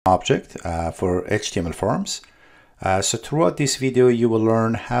object for HTML forms. So throughout this video, you will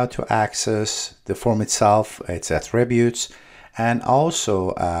learn how to access the form itself, its attributes, and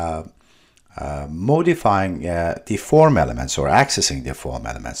also modifying the form elements or accessing the form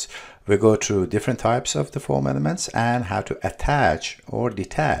elements. We go through different types of the form elements and how to attach or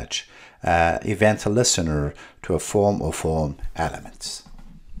detach event listener to a form or form elements.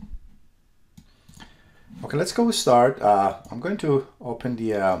 Okay, let's go start. I'm going to open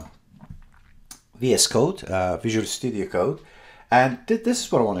the VS Code, Visual Studio Code, and this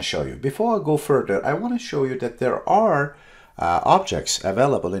is what I want to show you. Before I go further, I want to show you that there are objects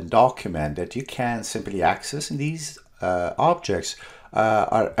available in document that you can simply access, and these objects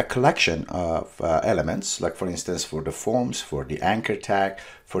are a collection of elements, like for instance for the forms, for the anchor tag,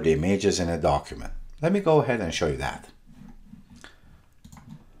 for the images in a document. Let me go ahead and show you that.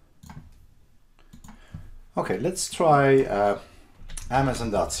 Okay, let's try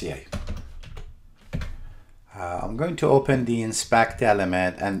Amazon.ca. I'm going to open the inspect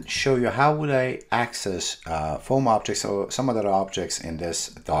element and show you how would I access form objects or some other objects in this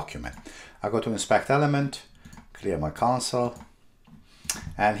document. I go to inspect element, clear my console,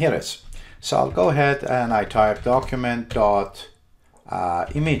 and here it is. So I'll go ahead and I type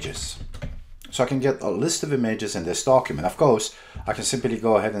document.images. So I can get a list of images in this document. Of course, I can simply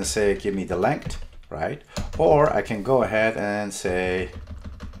go ahead and say, give me the length, right? Or I can go ahead and say,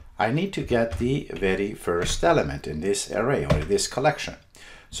 I need to get the very first element in this array or this collection.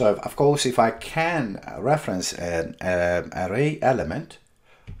 So of course, if I can reference an array element,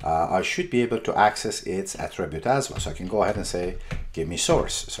 I should be able to access its attribute as well. So I can go ahead and say, give me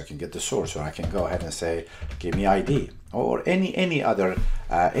source. So I can get the source, or I can go ahead and say, give me ID, or any other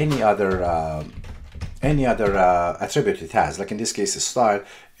attribute it has. Like in this case, the style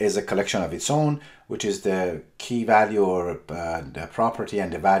is a collection of its own, which is the key value or the property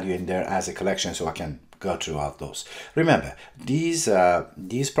and the value in there as a collection, so I can go through all those. Remember, these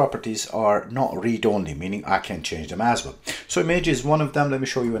properties are not read-only, meaning I can change them as well. So image is one of them. Let me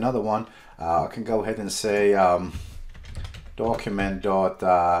show you another one. I can go ahead and say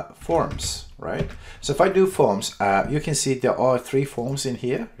document.forms, right? So if I do forms, you can see there are 3 forms in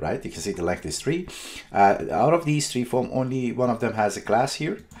here, right? You can see the length is 3. Out of these 3 forms, only one of them has a class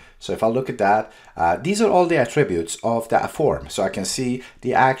here. So if I look at that, these are all the attributes of that form. So I can see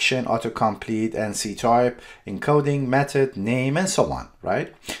the action, autocomplete, NC type, encoding, method, name, and so on,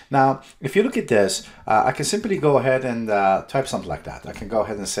 right? Now, if you look at this, I can simply go ahead and type something like that. I can go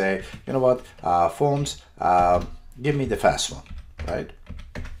ahead and say, you know what, forms, give me the first one, right?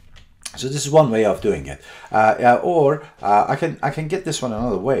 So this is one way of doing it, or I can get this one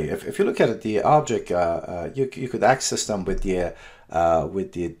another way. If you look at it, the object, you could access them with the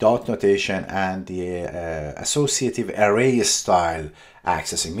dot notation and the associative array style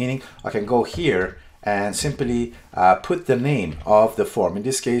accessing. Meaning, I can go here and simply put the name of the form. In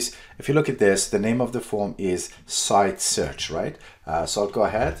this case, if you look at this, the name of the form is site search, right? So I'll go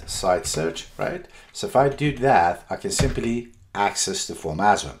ahead, site search, right? So if I do that, I can simply access the form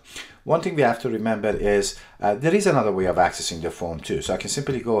as well. One thing we have to remember is there is another way of accessing the form too. So I can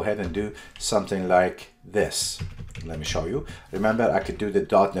simply go ahead and do something like this. Let me show you. Remember, I could do the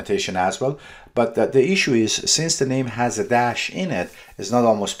dot notation as well. But the issue is, since the name has a dash in it, it's not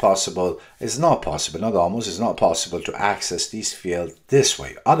possible to access this field this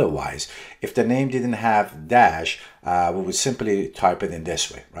way. Otherwise, if the name didn't have dash, we would simply type it in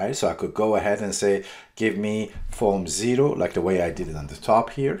this way, right? So I could go ahead and say, give me form 0, like the way I did it on the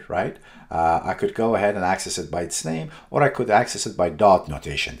top here, right? I could go ahead and access it by its name, or I could access it by dot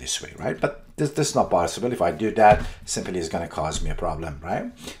notation this way, right? But this is not possible. If I do that, simply is going to cause me a problem, right?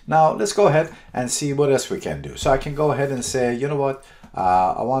 Now let's go ahead and see what else we can do. So I can go ahead and say, you know what,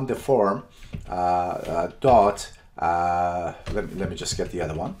 I want the form dot, let me just get the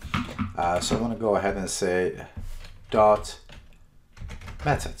other one. So I want to go ahead and say dot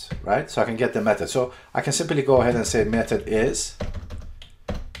method, right? So I can get the method. So I can simply go ahead and say method is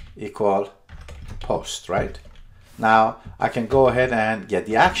equal post, right? Now I can go ahead and get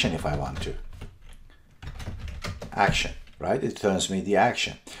the action if I want to. Action, right? It returns me the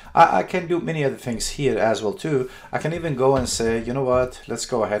action. I can do many other things here as well too. I can even go and say, you know what, let's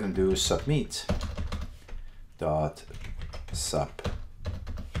go ahead and do submit dot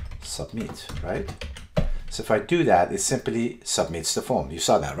submit, right? So if I do that, it simply submits the form. You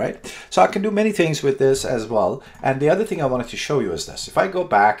saw that, right? So I can do many things with this as well. And the other thing I wanted to show you is this. If I go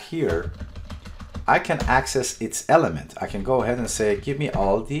back here, I can access its element. I can go ahead and say, give me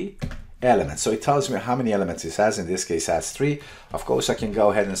all the elements. So it tells me how many elements it has. In this case, it has 3. Of course, I can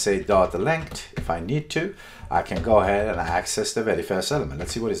go ahead and say dot length if I need to. I can go ahead and access the very first element.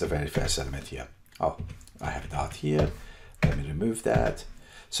 Let's see what is the very first element here. Oh, I have a dot here. Let me remove that.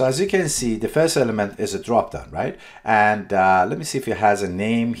 So as you can see, the first element is a drop-down, right? And let me see if it has a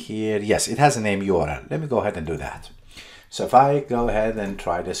name here. Yes, it has a name URL. Let me go ahead and do that. So if I go ahead and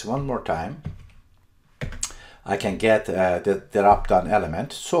try this one more time, I can get the drop-down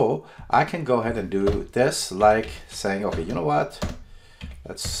element. So I can go ahead and do this, like saying, okay, you know what?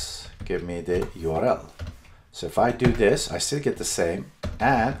 Let's give me the URL. So if I do this, I still get the same,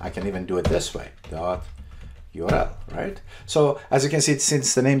 and I can even do it this way, dot URL, right? So as you can see,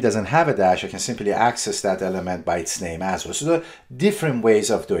 since the name doesn't have a dash, I can simply access that element by its name as well. So there are different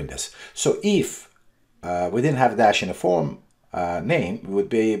ways of doing this. So if we didn't have a dash in a form name, we would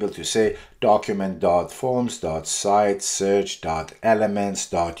be able to say document.forms.site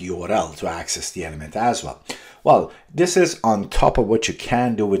search.elements.url to access the element as well. Well, this is on top of what you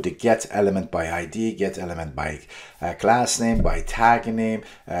can do with the get element by ID, get element by class name, by tag name,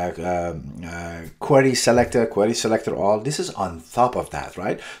 query selector all. This is on top of that,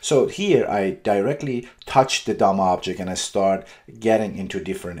 right? So here I directly touch the DOM object and I start getting into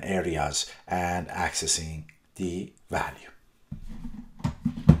different areas and accessing the value.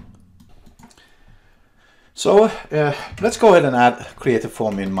 So let's go ahead and create a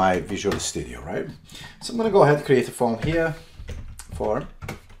form in my Visual Studio, right? So I'm going to go ahead and create a form here, form.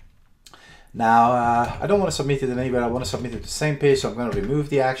 Now, I don't want to submit it anywhere. I want to submit it to the same page, so I'm going to remove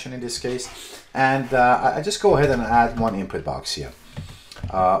the action in this case. And I just go ahead and add one input box here.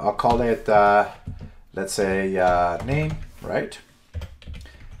 I'll call it, let's say, name, right?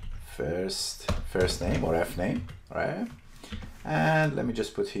 First name or F name, right? And let me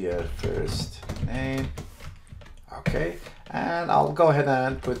just put here first name. Okay, and I'll go ahead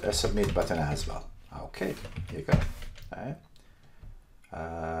and put a submit button as well. Okay, here you go. All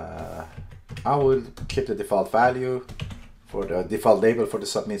right. I will keep the default value for the default label for the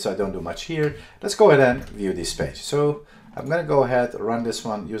submit, so I don't do much here. Let's go ahead and view this page. So I'm going to go ahead and run this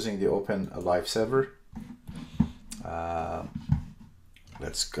one using the Open Live Server.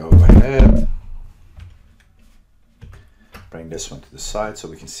 Let's go ahead, bring this one to the side so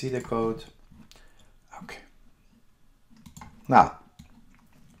we can see the code. Okay. Now,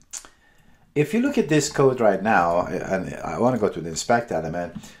 if you look at this code right now, and I want to go to the inspect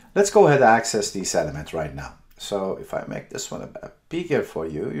element, let's go ahead and access these elements right now. So if I make this one a bit bigger for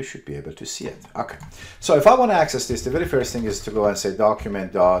you, you should be able to see it. Okay. So if I want to access this, the very first thing is to go and say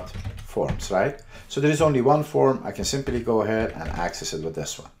document.forms, right? So there is only one form. I can simply go ahead and access it with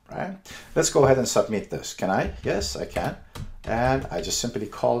this one, right? Let's go ahead and submit this. Can I? Yes, I can. And I just simply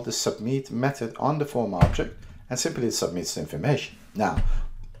call the submit method on the form object, and simply it submits the information. Now,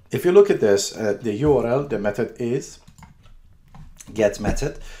 if you look at this, the URL, the method is get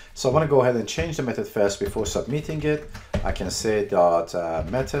method. So I want to go ahead and change the method first before submitting it. I can say dot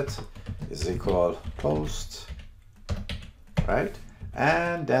method is equal post, right?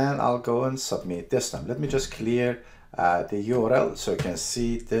 And then I'll go and submit this time. Let me just clear the URL so you can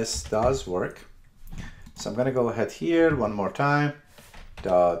see this does work. So I'm going to go ahead here one more time,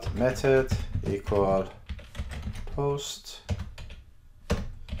 dot method equal post.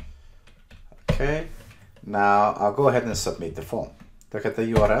 Okay, now I'll go ahead and submit the form. Look at the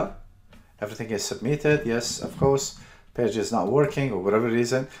URL. Everything is submitted. Yes, of course, page is not working or whatever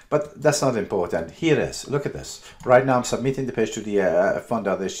reason, but that's not important. Here it is. Look at this. Right now I'm submitting the page to the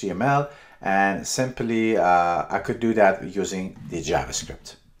font.html, and simply I could do that using the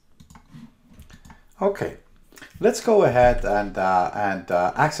JavaScript. Okay, let's go ahead and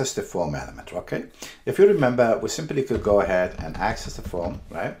access the form element. Okay, if you remember, we simply could go ahead and access the form,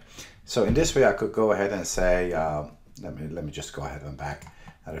 right? So in this way, I could go ahead and say, let me just go ahead and back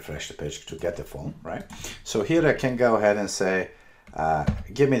and refresh the page to get the form, right? So here I can go ahead and say,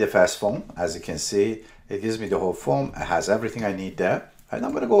 give me the first form. As you can see, it gives me the whole form. It has everything I need there. And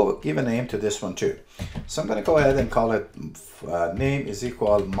I'm going to go give a name to this one too. So I'm going to go ahead and call it name is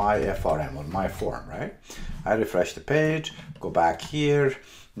equal my FRM or my form, right? I refresh the page, go back here.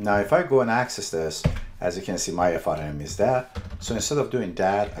 Now, if I go and access this, as you can see, my FRM is there. So instead of doing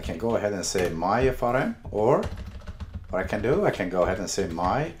that, I can go ahead and say my FRM, or what I can do, I can go ahead and say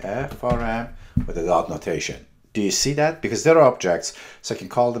my FRM with a dot notation. Do you see that? Because they're objects, so I can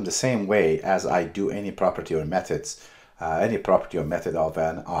call them the same way as I do any property or methods, any property or method of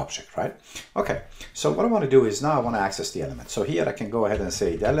an object, right? Okay, so what I want to do is now I want to access the element. So here I can go ahead and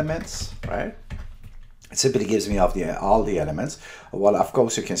say the elements, right? It simply gives me all the elements. Well, of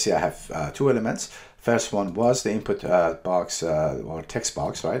course, you can see I have 2 elements. First one was the input box or text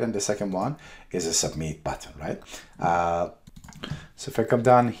box, right? And the second one is a submit button, right? So if I come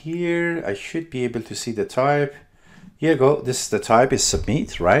down here, I should be able to see the type. Here you go. This is the type is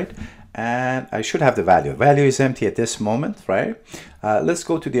submit, right? And I should have the value. Value is empty at this moment, right? Let's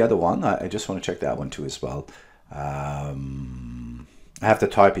go to the other one. I just want to check that one too as well. I have the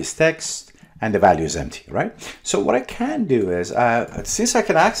type is text and the value is empty, right? So what I can do is, since I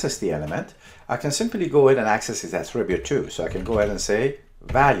can access the element, I can simply go ahead and access its attribute too. So I can go ahead and say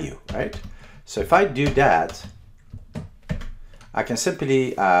value, right? So if I do that, I can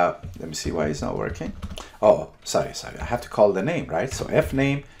simply, let me see why it's not working. Oh, sorry. I have to call the name, right? So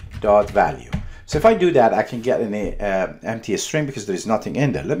fname dot value. So if I do that, I can get an empty string because there is nothing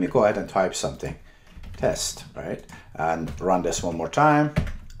in there. Let me go ahead and type something, test, right? And run this one more time.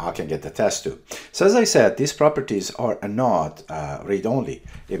 I can get the test too. So as I said, these properties are not read-only.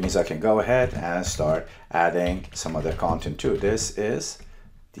 It means I can go ahead and start adding some other content too. This is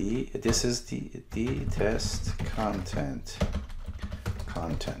the test content.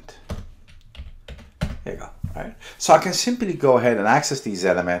 There you go, right? So I can simply go ahead and access these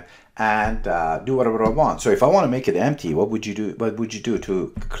elements and do whatever I want. So if I want to make it empty, what would you do? What would you do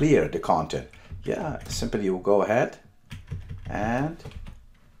to clear the content? Yeah, simply you will go ahead and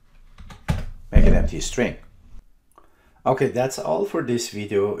make an empty string. Okay, that's all for this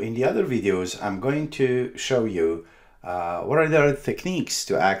video. In the other videos, I'm going to show you what are the other techniques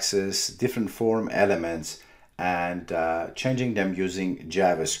to access different form elements and changing them using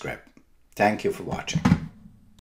JavaScript. Thank you for watching.